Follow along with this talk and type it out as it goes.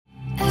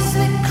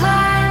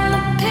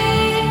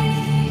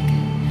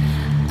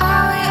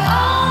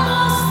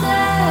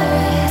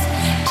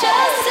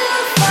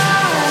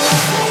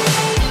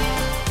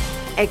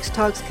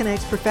X-Talks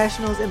connects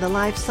professionals in the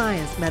life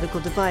science, medical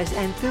device,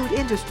 and food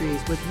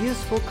industries with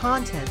useful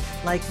content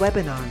like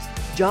webinars,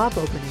 job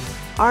openings,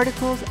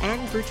 articles,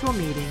 and virtual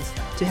meetings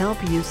to help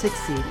you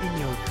succeed in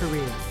your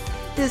career.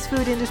 This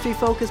food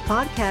industry-focused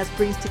podcast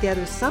brings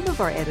together some of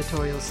our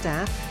editorial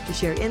staff to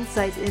share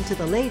insights into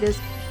the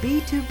latest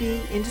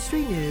B2B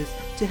industry news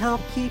to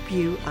help keep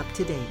you up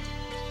to date.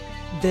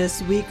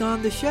 This week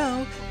on the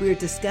show, we're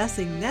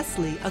discussing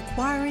Nestle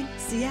acquiring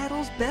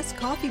Seattle's best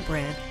coffee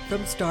brand from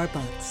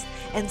Starbucks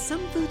and some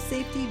food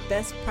safety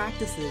best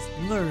practices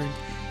learned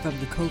from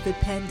the COVID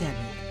pandemic.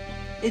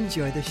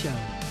 Enjoy the show.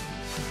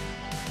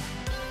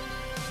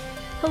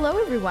 Hello,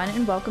 everyone,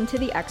 and welcome to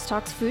the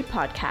X-Talks Food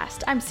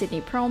Podcast. I'm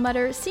Sydney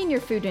Perlmutter, Senior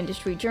Food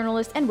Industry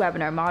Journalist and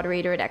Webinar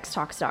Moderator at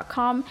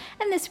xtalks.com,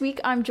 and this week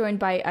I'm joined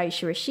by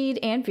Aisha Rashid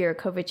and Vera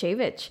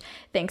Kovacevic.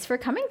 Thanks for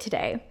coming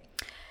today.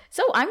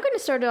 So I'm going to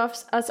start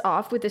us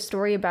off with a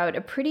story about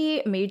a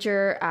pretty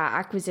major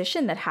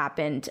acquisition that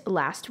happened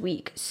last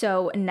week.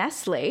 So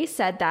Nestle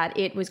said that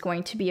it was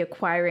going to be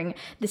acquiring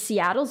the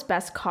Seattle's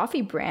best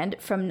coffee brand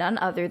from none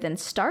other than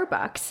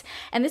Starbucks.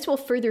 And this will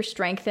further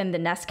strengthen the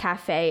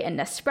Nescafe and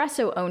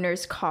Nespresso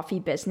owners' coffee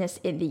business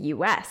in the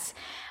U.S.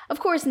 Of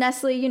course,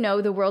 Nestle,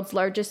 the world's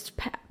largest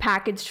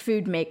packaged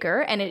food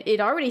maker, and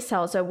it already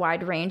sells a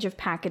wide range of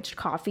packaged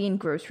coffee in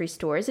grocery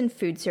stores and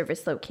food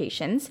service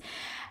locations.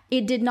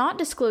 It did not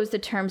disclose the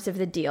terms of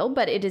the deal,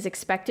 but it is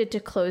expected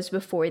to close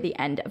before the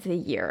end of the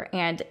year.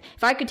 And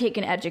if I could take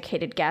an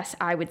educated guess,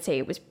 I would say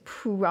it was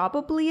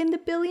probably in the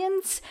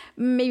billions.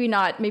 Maybe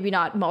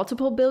not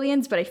multiple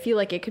billions, but I feel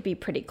like it could be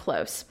pretty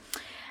close.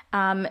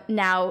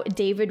 Now,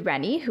 David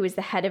Rennie, who is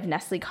the head of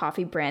Nestle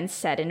Coffee Brands,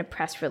 said in a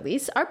press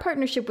release, "Our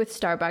partnership with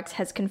Starbucks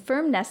has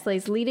confirmed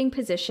Nestle's leading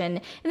position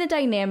in the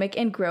dynamic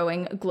and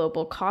growing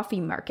global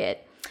coffee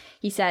market."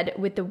 He said,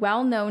 "With the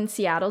well-known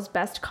Seattle's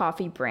best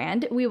coffee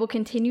brand, we will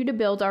continue to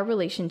build our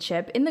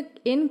relationship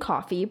in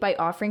coffee by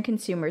offering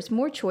consumers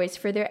more choice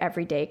for their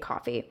everyday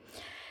coffee."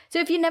 So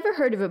if you never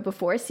heard of it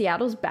before,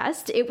 Seattle's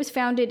Best, it was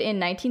founded in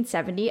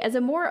 1970 as a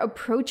more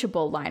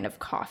approachable line of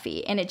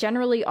coffee, and it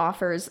generally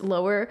offers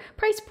lower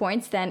price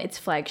points than its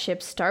flagship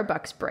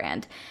Starbucks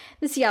brand.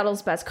 The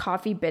Seattle's Best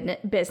coffee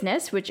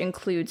business, which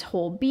includes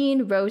whole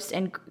bean, roast,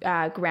 and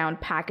ground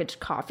packaged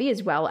coffee,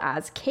 as well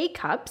as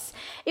K-Cups,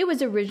 it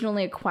was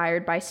originally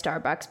acquired by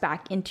Starbucks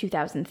back in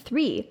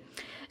 2003.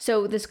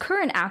 So this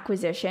current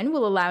acquisition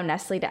will allow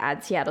Nestle to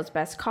add Seattle's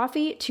Best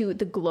Coffee to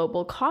the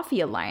Global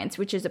Coffee Alliance,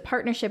 which is a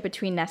partnership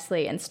between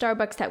Nestle and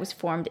Starbucks that was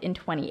formed in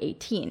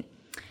 2018.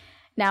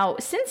 Now,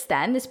 since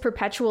then, this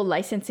perpetual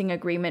licensing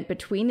agreement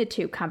between the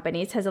two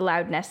companies has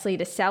allowed Nestle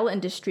to sell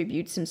and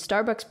distribute some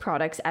Starbucks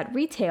products at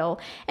retail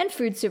and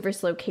food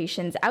service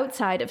locations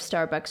outside of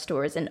Starbucks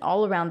stores and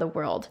all around the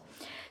world.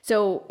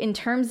 So in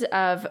terms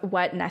of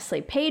what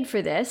Nestle paid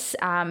for this,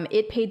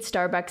 it paid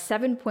Starbucks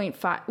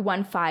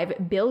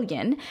 $7.15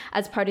 billion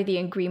as part of the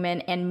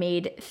agreement and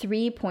made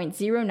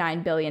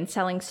 $3.09 billion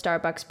selling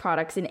Starbucks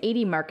products in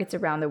 80 markets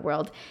around the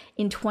world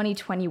in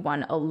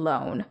 2021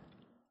 alone.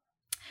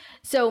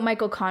 So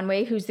Michael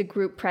Conway, who's the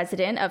group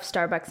president of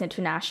Starbucks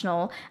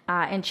International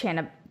and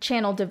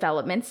Channel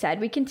Development, said,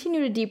 "We continue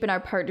to deepen our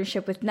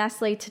partnership with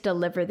Nestle to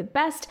deliver the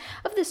best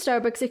of the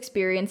Starbucks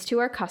experience to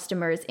our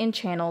customers in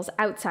channels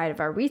outside of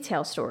our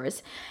retail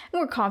stores. And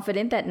we're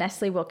confident that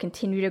Nestle will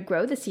continue to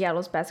grow the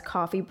Seattle's Best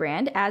Coffee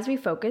brand as we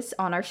focus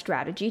on our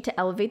strategy to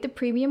elevate the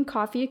premium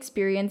coffee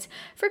experience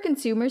for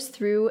consumers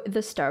through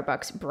the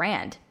Starbucks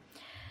brand."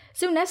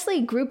 So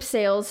Nestle Group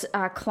sales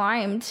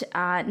climbed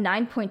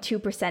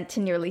 9.2% to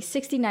nearly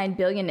 $69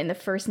 billion in the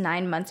first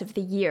 9 months of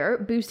the year,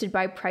 boosted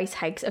by price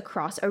hikes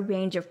across a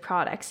range of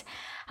products.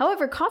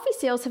 However, coffee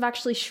sales have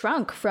actually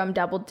shrunk from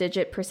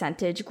double-digit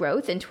percentage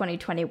growth in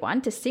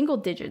 2021 to single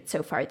digits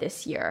so far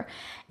this year.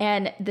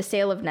 And the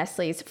sale of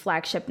Nestle's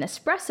flagship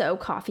Nespresso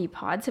coffee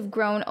pods have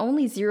grown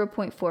only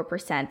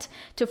 0.4%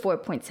 to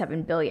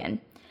 $4.7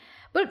 billion.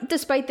 But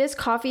despite this,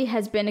 coffee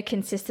has been a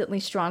consistently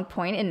strong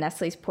point in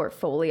Nestle's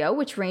portfolio,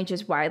 which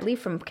ranges widely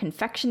from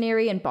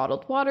confectionery and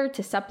bottled water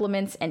to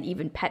supplements and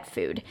even pet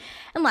food.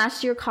 And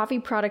last year, coffee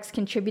products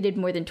contributed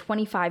more than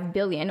 $25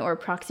 billion, or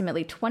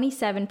approximately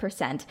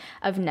 27%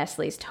 of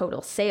Nestle's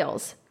total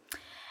sales.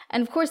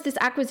 And of course, this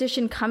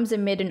acquisition comes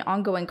amid an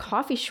ongoing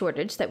coffee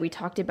shortage that we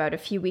talked about a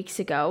few weeks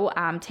ago,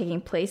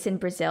 taking place in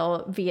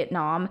Brazil,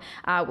 Vietnam,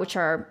 which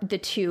are the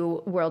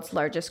two world's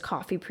largest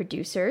coffee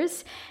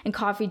producers. And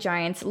coffee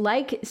giants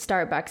like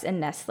Starbucks and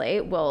Nestle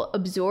will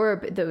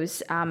absorb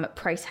those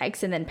price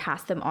hikes and then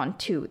pass them on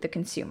to the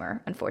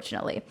consumer,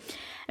 unfortunately.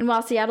 And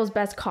while Seattle's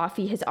Best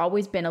Coffee has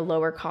always been a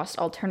lower cost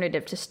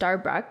alternative to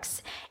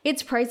Starbucks,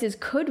 its prices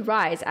could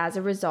rise as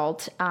a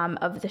result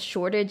of the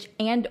shortage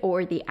and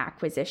or the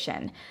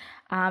acquisition.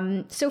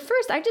 So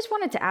first, I just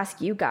wanted to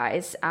ask you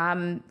guys,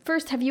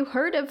 first, had you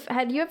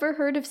ever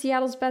heard of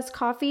Seattle's Best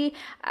Coffee?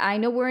 I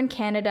know we're in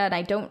Canada and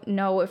I don't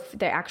know if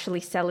they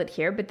actually sell it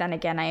here, but then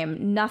again, I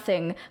am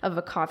nothing of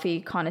a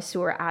coffee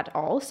connoisseur at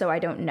all, so I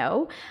don't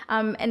know.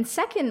 And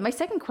second, my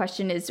second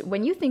question is,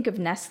 when you think of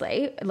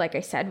Nestle, like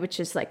I said, which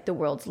is like the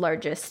world's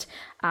largest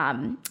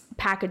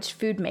packaged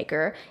food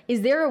maker,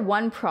 is there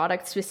one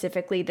product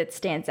specifically that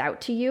stands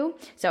out to you?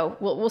 So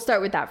we'll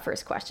start with that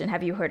first question.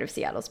 Have you heard of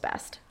Seattle's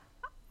Best?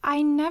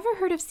 I never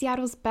heard of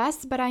Seattle's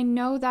Best, but I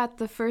know that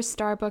the first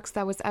Starbucks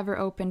that was ever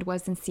opened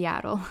was in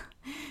Seattle.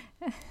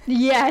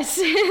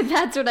 Yes,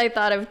 that's what I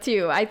thought of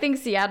too. I think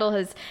Seattle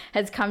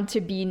has come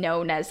to be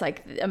known as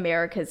like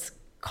America's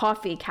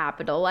coffee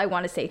capital. I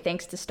want to say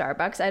thanks to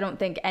Starbucks. I don't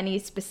think for any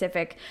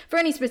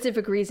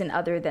specific reason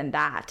other than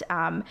that.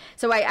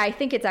 So I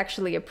think it's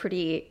actually a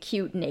pretty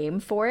cute name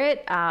for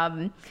it.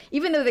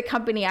 Even though the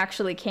company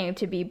actually came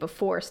to be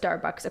before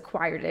Starbucks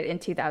acquired it in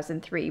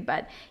 2003.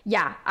 But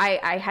yeah,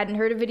 I hadn't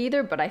heard of it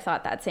either, but I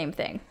thought that same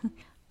thing.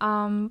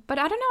 But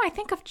I don't know. I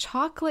think of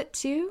chocolate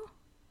too.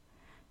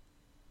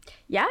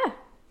 Yeah.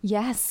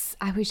 Yes,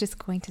 I was just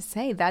going to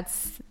say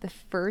that's the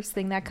first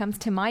thing that comes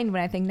to mind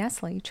when I think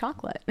Nestle,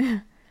 chocolate.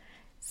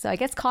 So I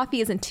guess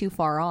coffee isn't too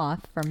far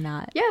off from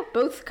that. Yeah,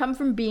 both come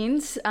from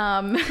beans.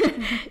 And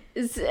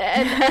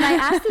I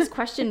asked this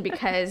question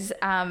because,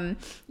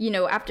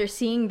 after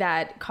seeing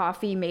that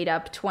coffee made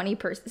up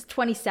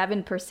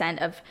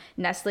 27% of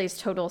Nestle's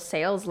total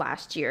sales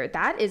last year,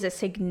 that is a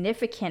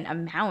significant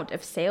amount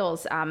of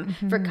sales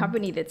for a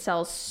company that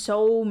sells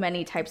so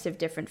many types of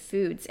different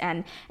foods.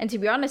 And to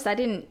be honest, I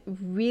didn't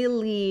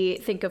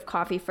really think of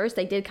coffee first.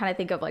 I did kind of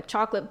think of like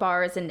chocolate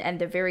bars and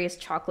the various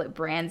chocolate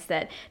brands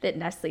that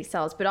Nestle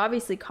sells. But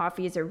obviously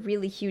coffee is a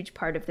really huge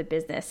part of the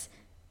business.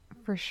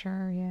 For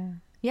sure, yeah.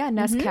 Yeah,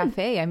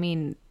 Nescafe, I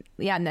mean,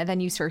 yeah, and then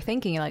you start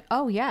thinking, you're like,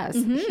 oh, yes,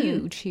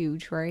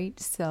 huge, right?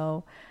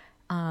 So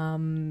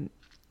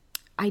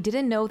I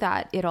didn't know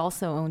that it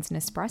also owns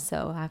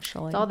Nespresso,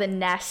 actually. It's all the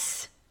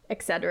Ness,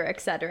 et cetera, et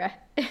cetera.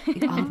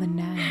 All the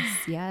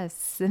Ness,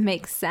 yes. It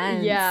makes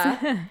sense.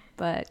 Yeah.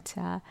 But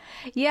I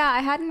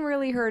hadn't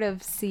really heard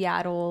of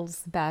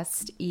Seattle's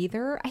Best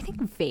either. I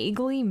think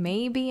vaguely,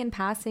 maybe in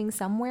passing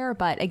somewhere.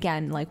 But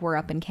again, like we're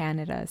up in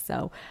Canada,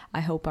 so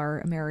I hope our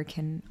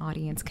American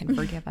audience can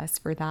forgive us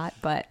for that.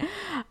 But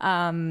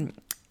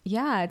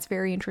it's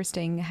very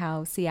interesting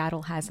how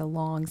Seattle has a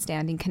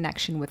long-standing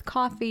connection with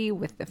coffee,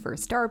 with the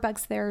first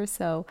Starbucks there.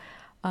 So,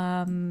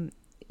 and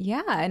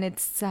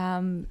it's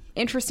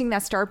interesting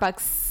that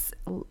Starbucks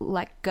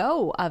let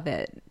go of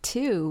it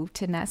too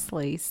to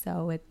Nestle.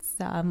 So it's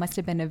must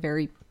have been a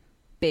very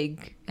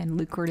big and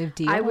lucrative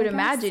deal. I would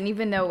imagine,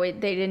 even though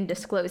they didn't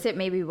disclose it,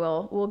 maybe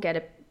we'll get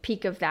a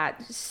peek of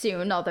that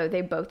soon, although they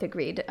both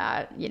agreed,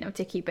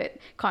 to keep it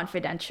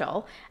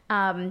confidential.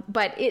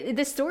 But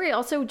the story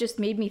also just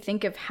made me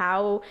think of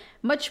how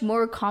much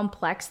more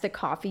complex the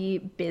coffee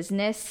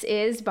business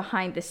is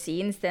behind the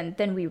scenes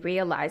than we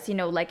realize.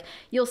 Like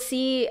you'll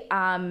see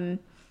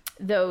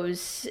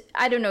those,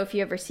 I don't know if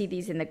you ever see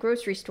these in the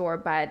grocery store,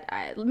 but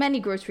many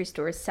grocery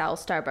stores sell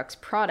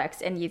Starbucks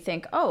products, and you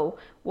think, oh,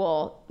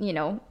 well,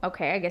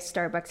 okay, I guess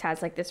Starbucks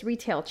has like this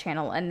retail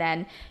channel. And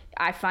then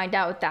I find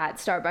out that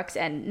Starbucks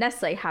and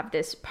Nestle have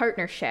this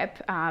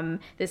partnership,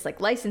 this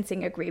like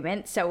licensing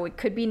agreement. So it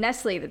could be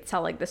Nestle that's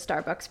selling the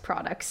Starbucks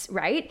products,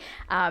 right?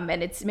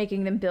 And it's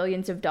making them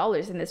billions of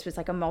dollars. And this was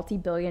like a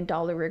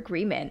multi-billion-dollar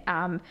agreement.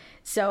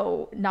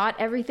 So not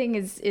everything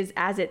is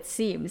as it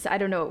seems. I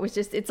don't know.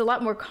 It's a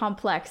lot more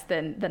complex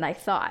than I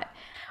thought.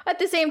 At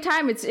the same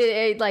time, it's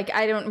like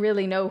I don't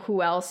really know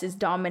who else is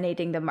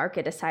dominating the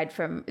market aside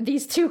from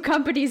these two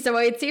companies. So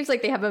it seems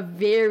like they have a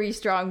very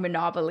strong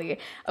monopoly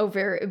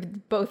over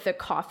both the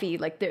coffee,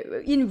 like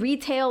in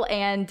retail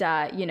and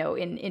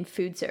in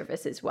food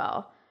service as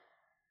well.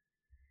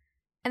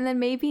 And then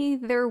maybe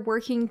they're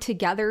working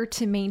together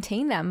to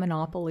maintain that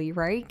monopoly,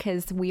 right?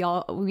 Because we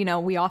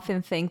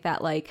often think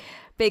that like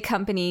big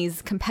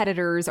companies,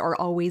 competitors are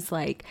always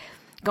like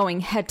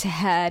going head to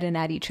head and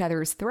at each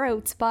other's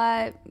throats.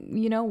 But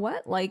you know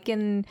what? Like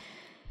in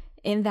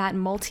that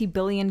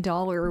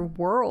multi-billion-dollar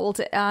world,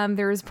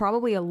 there's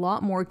probably a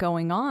lot more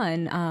going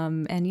on.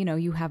 And,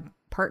 you have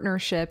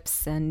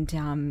partnerships and,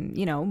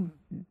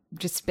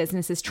 just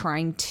businesses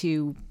trying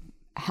to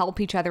help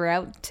each other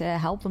out to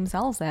help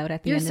themselves out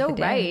at the end of the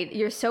day.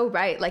 You're so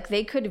right. Like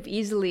they could have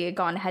easily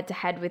gone head to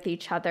head with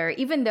each other,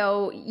 even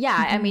though,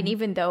 I mean,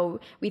 even though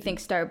we think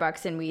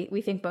Starbucks and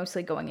we think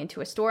mostly going into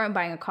a store and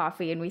buying a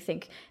coffee, and we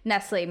think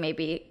Nestle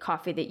maybe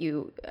coffee that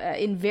you,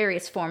 in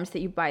various forms that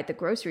you buy at the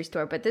grocery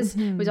store. But this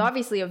was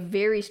obviously a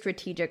very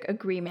strategic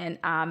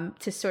agreement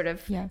to sort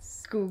of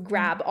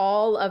grab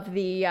all of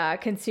the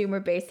consumer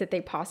base that they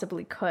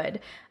possibly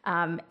could.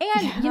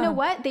 You know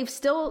what? They've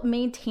still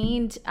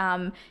maintained,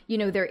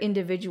 their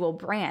individual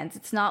brands.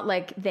 It's not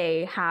like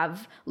they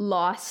have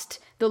lost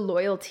the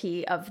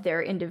loyalty of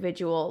their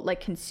individual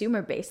like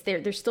consumer base.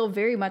 They're still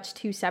very much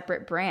two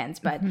separate brands.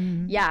 But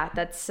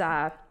that's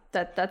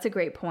a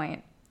great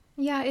point.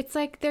 Yeah, it's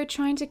like they're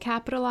trying to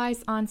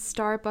capitalize on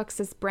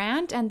Starbucks'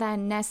 brand and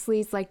then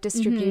Nestle's like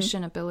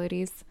distribution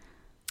abilities.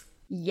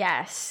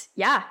 Yes.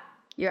 Yeah,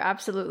 you're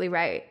absolutely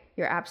right.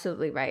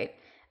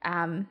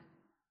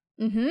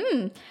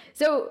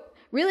 So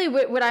really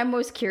what I'm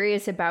most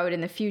curious about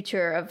in the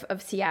future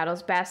of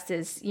Seattle's Best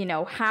is,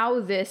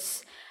 how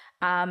this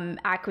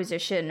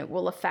acquisition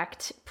will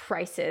affect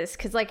prices.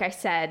 Because like I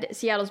said,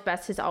 Seattle's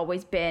Best has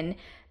always been,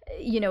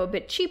 a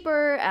bit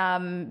cheaper,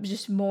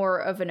 just more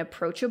of an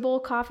approachable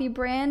coffee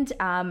brand.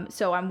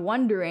 So I'm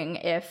wondering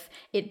if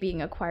it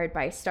being acquired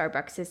by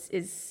Starbucks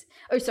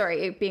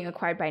it being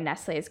acquired by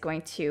Nestle is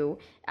going to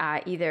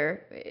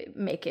either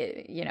make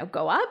it,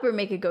 go up or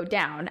make it go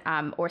down,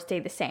 or stay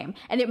the same.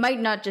 And it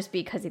might not just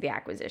be because of the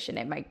acquisition.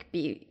 It might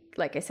be,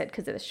 like I said,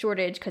 because of the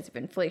shortage, because of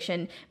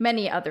inflation,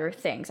 many other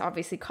things.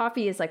 Obviously,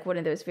 coffee is like one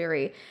of those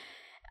very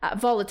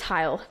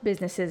volatile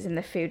businesses in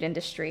the food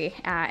industry,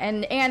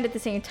 and at the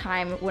same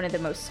time, one of the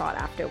most sought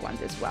after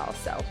ones as well.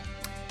 So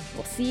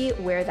we'll see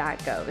where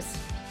that goes.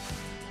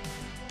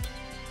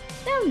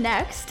 Now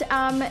next,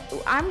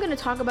 I'm going to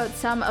talk about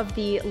some of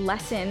the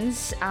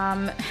lessons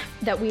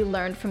that we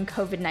learned from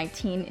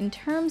COVID-19 in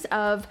terms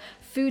of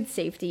food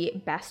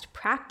safety best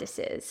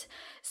practices.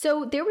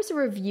 So there was a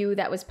review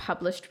that was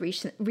published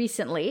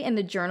recently in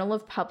the Journal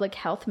of Public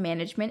Health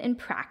Management and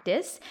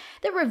Practice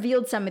that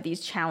revealed some of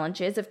these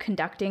challenges of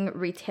conducting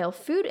retail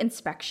food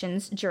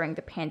inspections during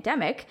the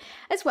pandemic,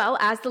 as well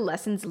as the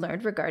lessons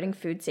learned regarding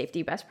food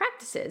safety best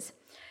practices.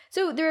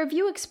 So the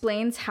review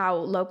explains how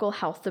local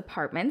health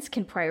departments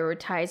can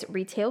prioritize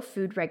retail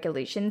food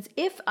regulations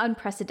if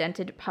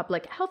unprecedented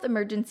public health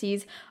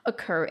emergencies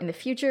occur in the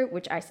future,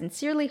 which I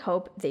sincerely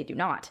hope they do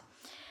not.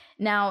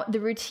 Now, the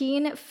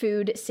routine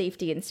food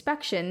safety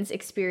inspections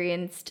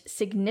experienced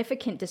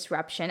significant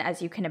disruption,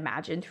 as you can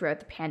imagine, throughout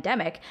the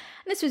pandemic.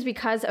 And this was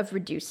because of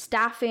reduced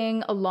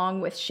staffing,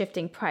 along with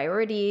shifting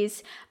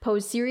priorities,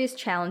 posed serious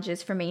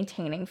challenges for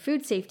maintaining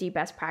food safety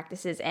best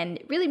practices, and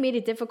really made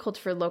it difficult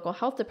for local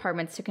health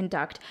departments to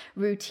conduct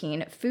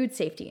routine food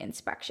safety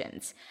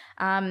inspections.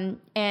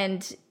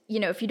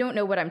 If you don't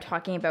know what I'm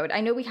talking about,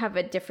 I know we have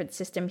a different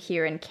system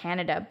here in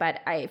Canada,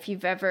 but if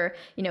you've ever,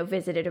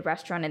 visited a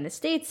restaurant in the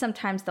States,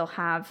 sometimes they'll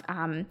have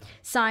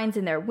signs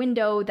in their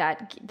window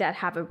that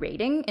have a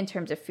rating in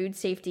terms of food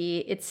safety.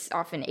 It's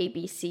often A,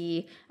 B,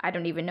 C. I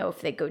don't even know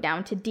if they go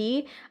down to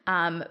D,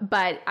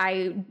 but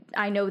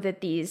I know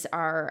that these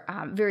are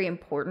very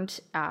important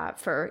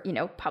for,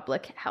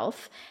 public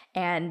health,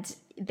 and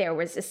there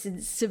was a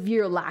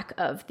severe lack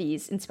of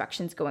these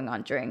inspections going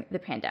on during the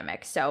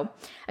pandemic. So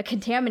a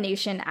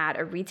contamination at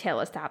a retail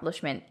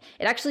establishment,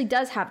 it actually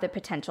does have the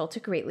potential to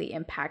greatly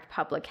impact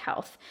public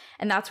health.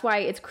 And that's why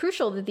it's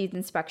crucial that these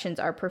inspections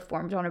are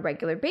performed on a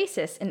regular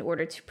basis in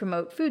order to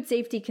promote food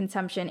safety,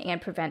 consumption,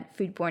 and prevent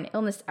foodborne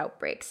illness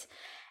outbreaks.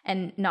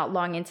 And not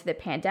long into the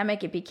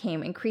pandemic, it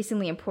became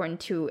increasingly important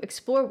to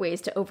explore ways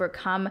to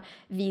overcome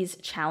these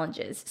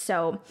challenges.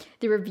 So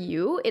the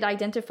review, it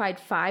identified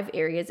 5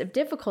 areas of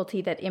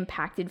difficulty that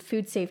impacted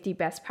food safety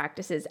best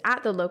practices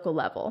at the local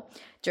level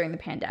during the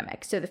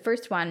pandemic. So the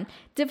first one,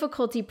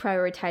 difficulty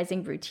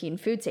prioritizing routine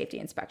food safety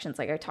inspections,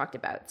 like I talked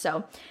about.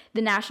 So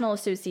the National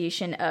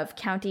Association of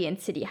County and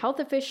City Health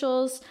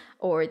Officials,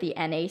 or the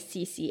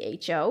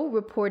NACCHO,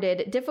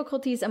 reported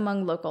difficulties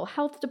among local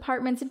health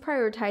departments in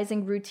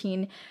prioritizing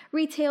routine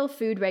retail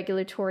food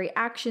regulatory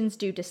actions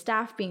due to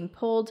staff being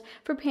pulled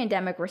for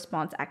pandemic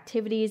response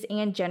activities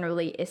and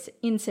generally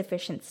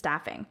insufficient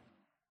staffing.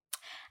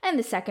 And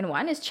the second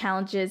one is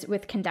challenges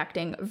with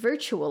conducting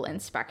virtual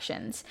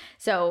inspections.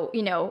 So,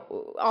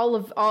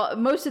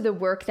 most of the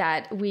work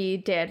that we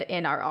did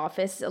in our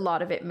office, a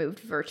lot of it moved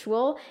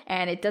virtual,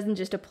 and it doesn't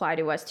just apply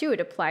to us too. It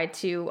applied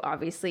to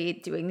obviously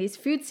doing these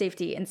food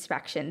safety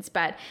inspections,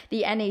 but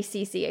the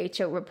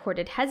NACCHO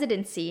reported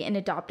hesitancy in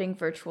adopting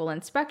virtual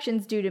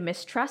inspections due to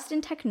mistrust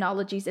in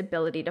technology's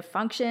ability to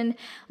function,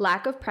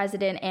 lack of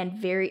precedent and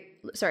varied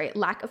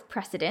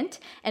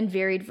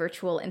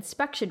virtual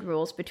inspection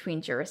rules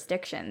between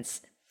jurisdictions.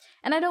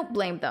 And I don't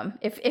blame them.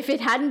 If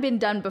it hadn't been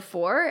done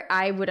before,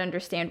 I would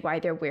understand why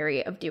they're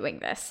wary of doing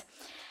this.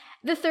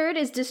 The third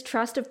is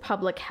distrust of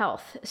public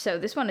health. So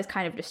this one is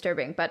kind of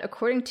disturbing, but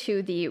according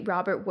to the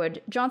Robert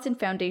Wood Johnson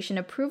Foundation,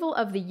 approval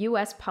of the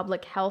U.S.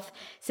 public health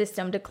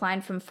system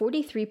declined from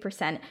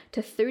 43%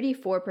 to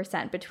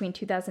 34% between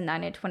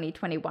 2009 and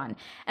 2021.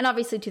 And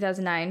obviously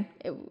 2009,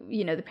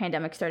 the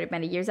pandemic started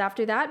many years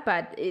after that,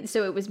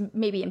 so it was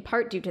maybe in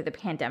part due to the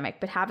pandemic,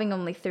 but having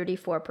only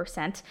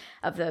 34%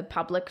 of the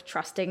public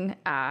trusting,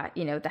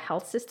 the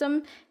health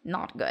system,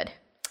 not good.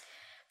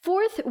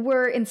 Fourth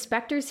were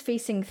inspectors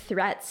facing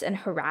threats and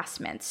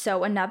harassment.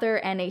 So another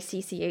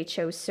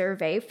NACCHO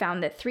survey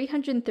found that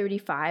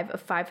 335 of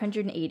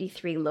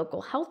 583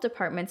 local health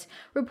departments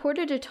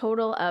reported a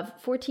total of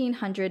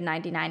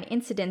 1,499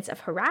 incidents of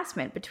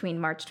harassment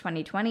between March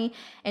 2020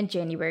 and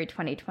January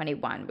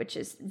 2021, which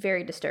is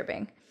very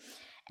disturbing.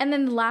 And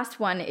then the last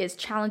one is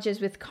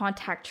challenges with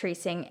contact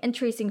tracing and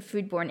tracing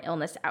foodborne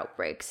illness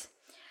outbreaks.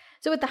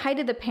 So at the height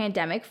of the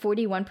pandemic,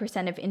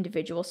 41% of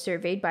individuals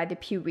surveyed by the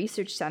Pew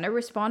Research Center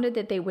responded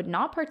that they would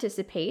not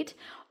participate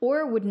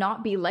or would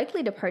not be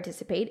likely to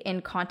participate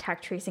in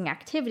contact tracing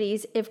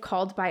activities if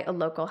called by a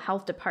local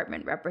health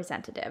department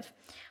representative,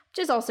 which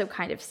is also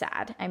kind of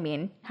sad. I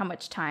mean, how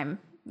much time,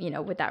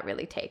 would that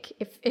really take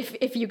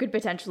if you could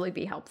potentially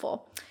be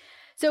helpful?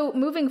 So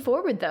moving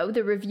forward, though,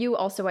 the review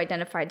also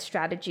identified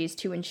strategies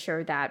to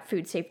ensure that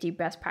food safety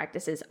best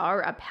practices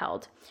are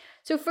upheld.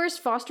 So first,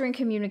 fostering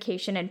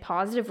communication and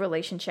positive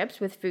relationships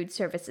with food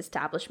service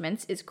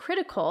establishments is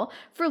critical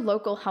for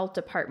local health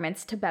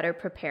departments to better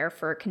prepare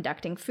for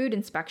conducting food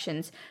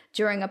inspections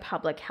during a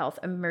public health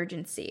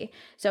emergency.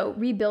 So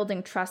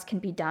rebuilding trust can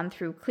be done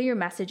through clear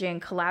messaging,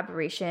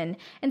 collaboration,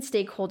 and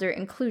stakeholder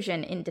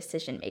inclusion in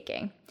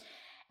decision-making.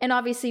 And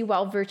obviously,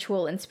 while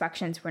virtual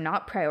inspections were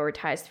not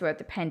prioritized throughout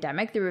the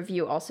pandemic, the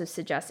review also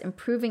suggests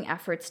improving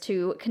efforts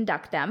to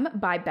conduct them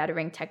by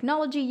bettering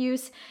technology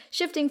use,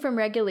 shifting from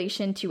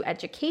regulation to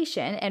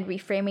education, and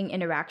reframing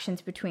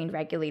interactions between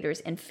regulators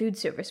and food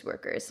service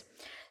workers.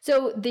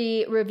 So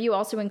the review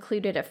also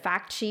included a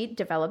fact sheet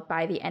developed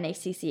by the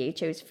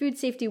NACCHO's Food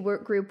Safety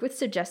Work Group with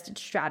suggested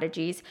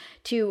strategies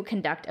to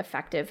conduct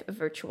effective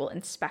virtual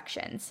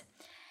inspections.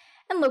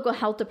 And local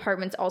health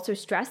departments also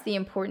stressed the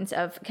importance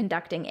of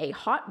conducting a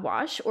hot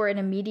wash or an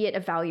immediate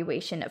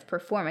evaluation of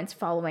performance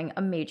following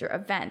a major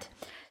event.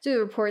 So the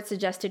report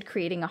suggested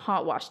creating a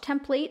hot wash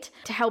template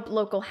to help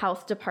local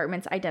health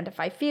departments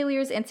identify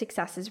failures and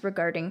successes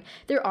regarding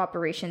their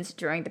operations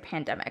during the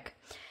pandemic.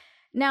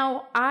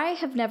 Now, I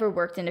have never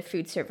worked in a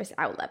food service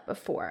outlet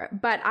before,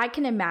 but I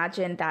can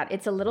imagine that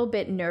it's a little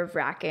bit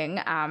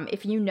nerve-wracking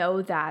if you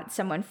know that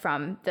someone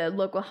from the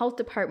local health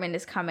department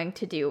is coming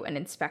to do an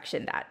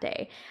inspection that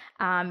day,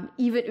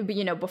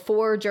 even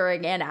before,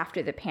 during, and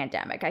after the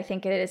pandemic. I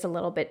think it is a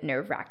little bit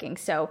nerve-wracking.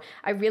 So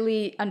I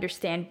really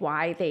understand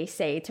why they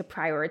say to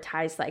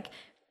prioritize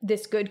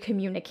this good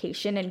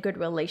communication and good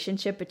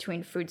relationship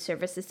between food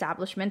service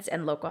establishments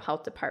and local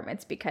health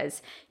departments,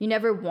 because you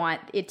never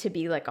want it to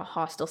be like a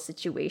hostile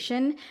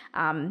situation.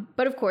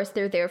 But of course,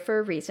 they're there for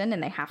a reason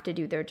and they have to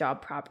do their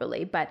job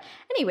properly. But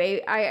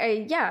anyway,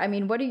 I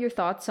mean, what are your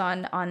thoughts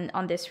on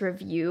this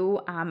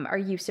review? Are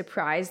you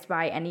surprised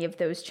by any of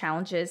those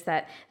challenges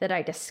that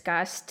I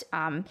discussed?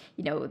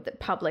 The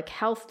public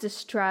health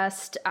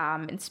distrust,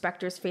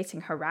 inspectors facing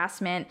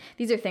harassment.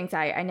 These are things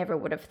I never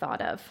would have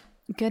thought of.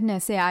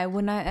 Goodness, yeah, I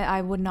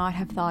would not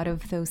have thought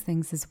of those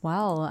things as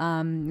well,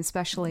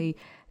 especially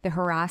the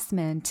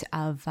harassment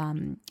of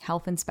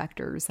health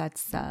inspectors.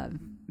 That's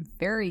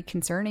very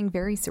concerning,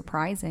 very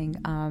surprising,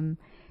 and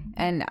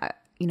I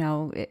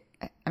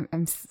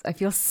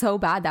feel so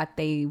bad that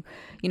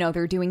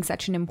they're doing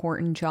such an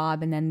important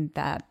job, and then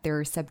that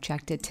they're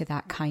subjected to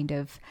that kind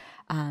of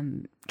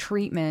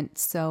treatment.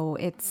 So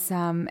it's,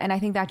 and I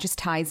think that just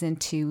ties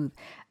into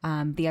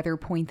the other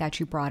point that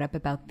you brought up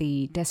about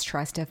the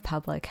distrust of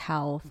public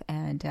health.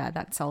 And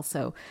that's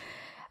also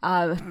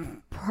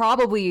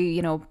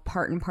probably,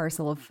 part and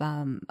parcel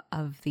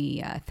of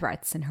the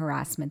threats and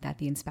harassment that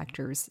the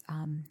inspectors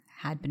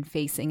had been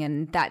facing.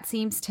 And that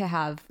seems to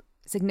have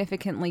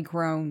significantly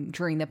grown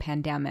during the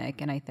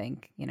pandemic. And I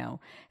think,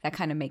 that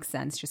kind of makes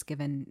sense just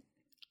given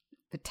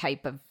the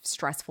type of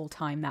stressful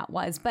time that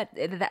was. But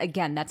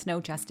again, that's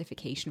no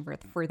justification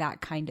for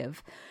that kind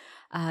of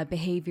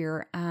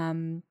behavior.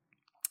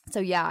 So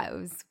yeah,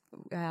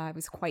 I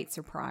was quite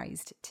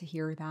surprised to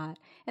hear that.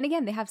 And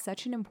again, they have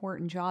such an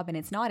important job, and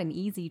it's not an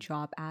easy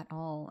job at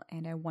all.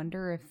 And I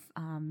wonder if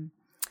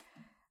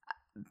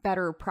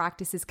better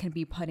practices can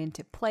be put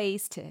into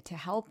place to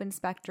help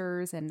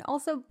inspectors and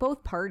also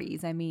both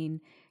parties. I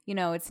mean,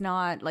 it's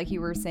not like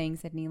you were saying,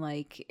 Sydney,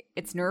 like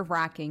it's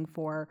nerve-wracking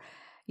for,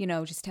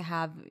 just to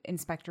have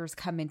inspectors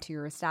come into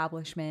your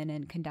establishment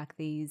and conduct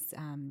these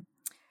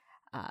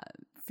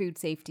food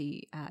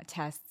safety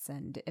tests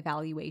and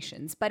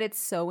evaluations. But it's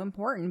so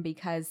important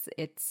because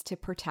it's to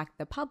protect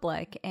the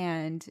public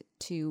and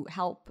to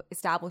help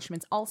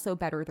establishments also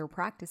better their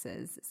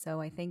practices.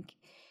 So I think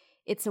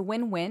it's a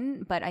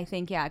win-win, but I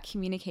think,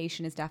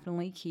 communication is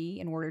definitely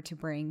key in order to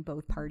bring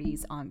both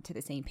parties onto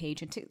the same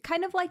page and to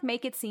kind of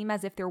make it seem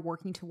as if they're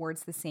working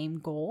towards the same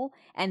goal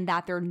and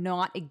that they're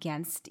not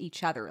against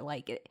each other.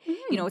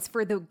 It's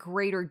for the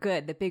greater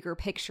good. The bigger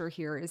picture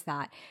here is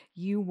that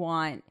you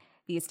want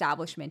the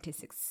establishment to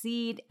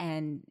succeed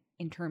and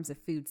in terms of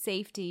food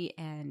safety,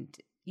 and,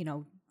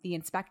 the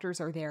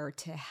inspectors are there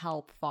to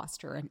help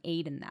foster and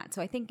aid in that.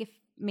 So I think if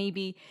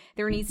maybe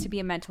there needs to be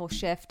a mental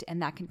shift, and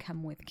that can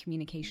come with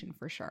communication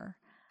for sure.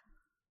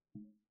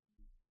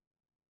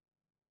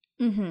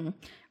 Mm-hmm.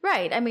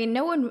 Right. I mean,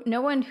 no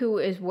one who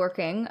is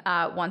working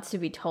wants to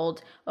be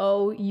told,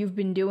 oh, you've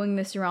been doing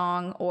this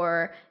wrong,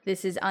 or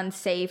this is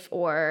unsafe,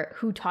 or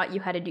who taught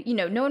you how to do,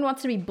 no one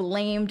wants to be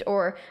blamed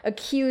or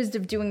accused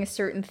of doing a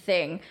certain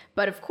thing.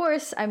 But of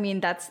course, I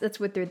mean,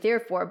 that's what they're there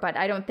for. But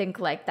I don't think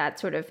that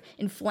sort of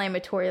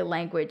inflammatory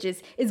language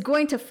is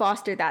going to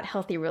foster that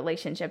healthy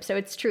relationship. So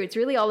it's true. It's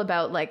really all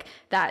about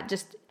that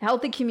just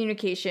healthy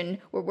communication.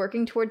 We're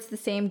working towards the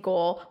same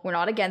goal. We're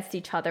not against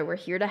each other. We're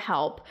here to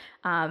help.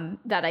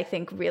 that I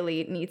think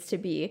really needs to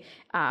be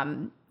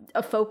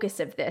a focus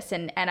of this.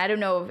 And I don't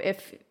know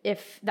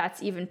if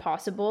that's even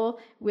possible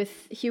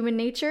with human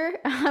nature,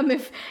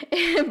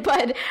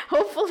 but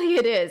hopefully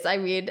it is. I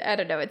mean, I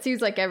don't know. It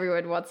seems like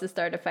everyone wants to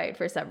start a fight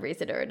for some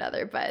reason or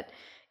another, but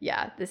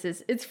yeah,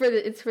 it's for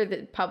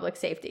the public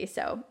safety.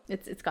 So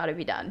it's got to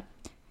be done.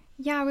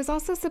 Yeah, I was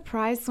also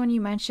surprised when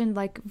you mentioned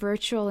like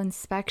virtual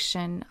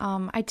inspection.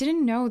 I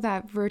didn't know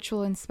that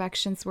virtual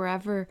inspections were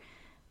ever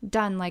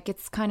done. Like,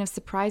 it's kind of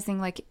surprising.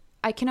 Like,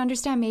 I can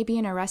understand maybe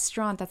in a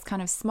restaurant that's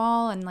kind of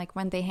small and like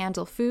when they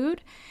handle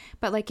food,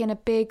 but like in a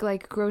big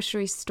like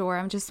grocery store,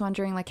 I'm just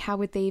wondering like how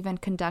would they even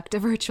conduct a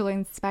virtual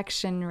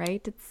inspection,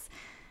 right?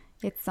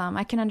 It's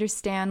I can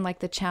understand like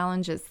the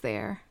challenges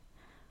there.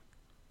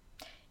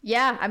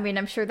 Yeah, I mean,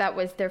 I'm sure that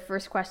was their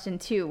first question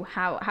too.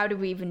 How do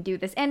we even do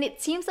this? And it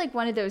seems like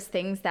one of those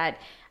things that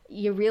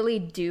you really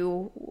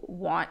do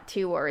want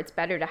to, or it's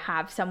better to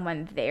have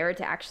someone there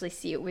to actually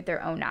see it with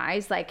their own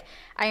eyes. Like,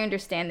 I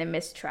understand the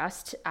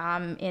mistrust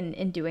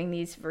in doing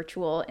these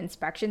virtual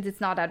inspections.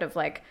 It's not out of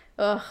like,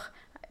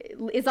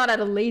 it's not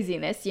out of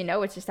laziness, you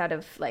know, it's just out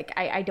of like,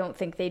 I don't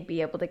think they'd be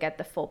able to get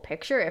the full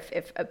picture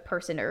if a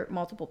person or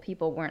multiple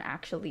people weren't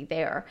actually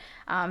there.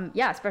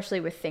 Yeah, especially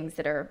with things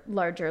that are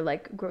larger,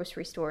 like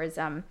grocery stores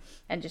and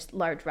just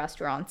large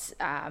restaurants.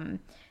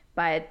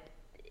 But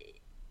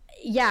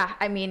yeah,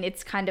 I mean,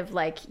 it's kind of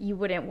like you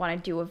wouldn't want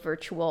to do a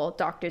virtual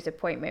doctor's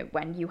appointment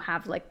when you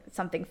have like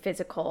something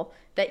physical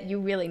that you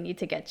really need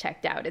to get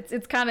checked out.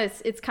 It's kind of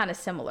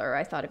similar.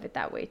 I thought of it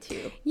that way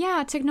too.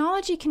 Yeah,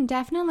 technology can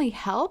definitely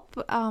help,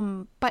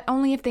 but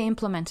only if they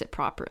implement it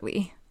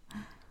properly.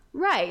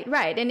 Right.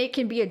 And it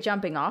can be a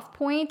jumping off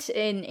point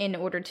in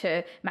order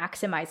to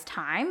maximize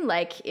time,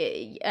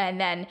 and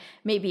then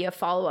maybe a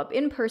follow-up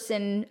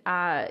in-person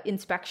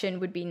inspection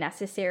would be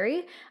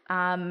necessary.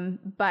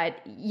 But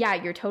yeah,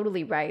 you're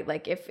totally right.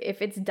 Like if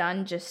it's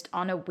done just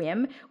on a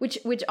whim, which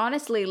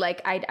honestly,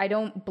 like I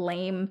don't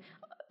blame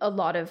a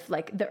lot of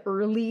like the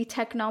early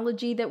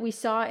technology that we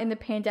saw in the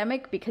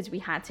pandemic because we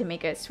had to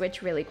make a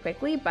switch really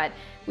quickly, but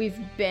we've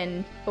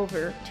been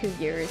over 2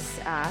 years,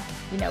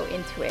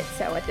 into it.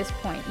 So at this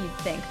point, you'd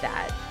think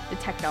that the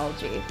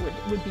technology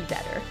would be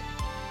better.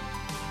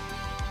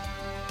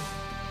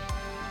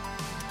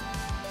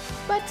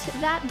 But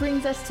that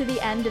brings us to the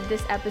end of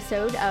this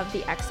episode of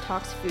the X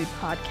Talks Food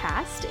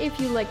Podcast. If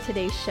you like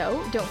today's show,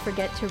 don't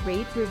forget to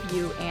rate,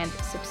 review, and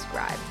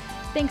subscribe.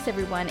 Thanks,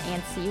 everyone,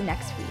 and see you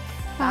next week.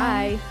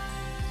 Bye.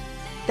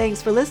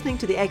 Thanks for listening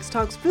to the X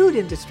Talks Food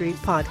Industry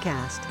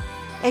Podcast.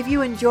 If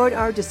you enjoyed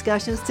our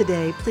discussions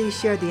today, please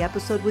share the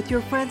episode with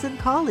your friends and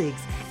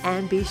colleagues,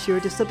 and be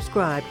sure to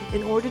subscribe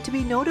in order to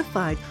be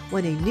notified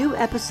when a new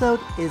episode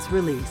is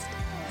released.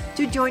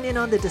 To join in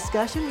on the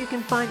discussion, you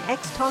can find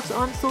X Talks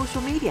on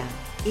social media,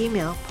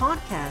 email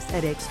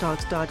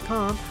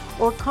podcast@xtalks.com,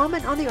 or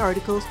comment on the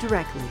articles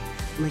directly.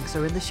 Links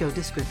are in the show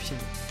description.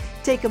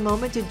 Take a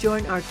moment to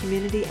join our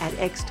community at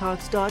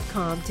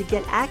xtalks.com to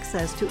get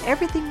access to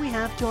everything we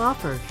have to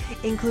offer,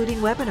 including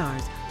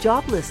webinars,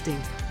 job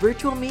listings,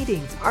 virtual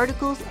meetings,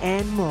 articles,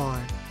 and more.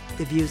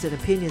 The views and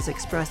opinions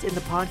expressed in the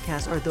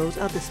podcast are those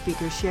of the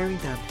speakers sharing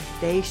them.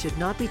 They should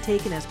not be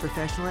taken as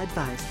professional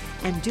advice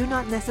and do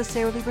not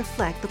necessarily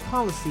reflect the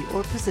policy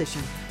or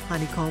position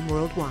Honeycomb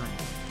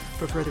Worldwide.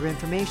 For further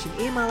information,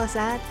 email us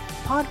at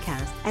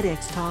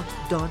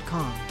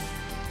podcast@xtalks.com.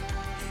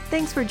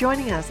 Thanks for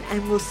joining us,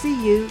 and we'll see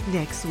you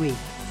next week.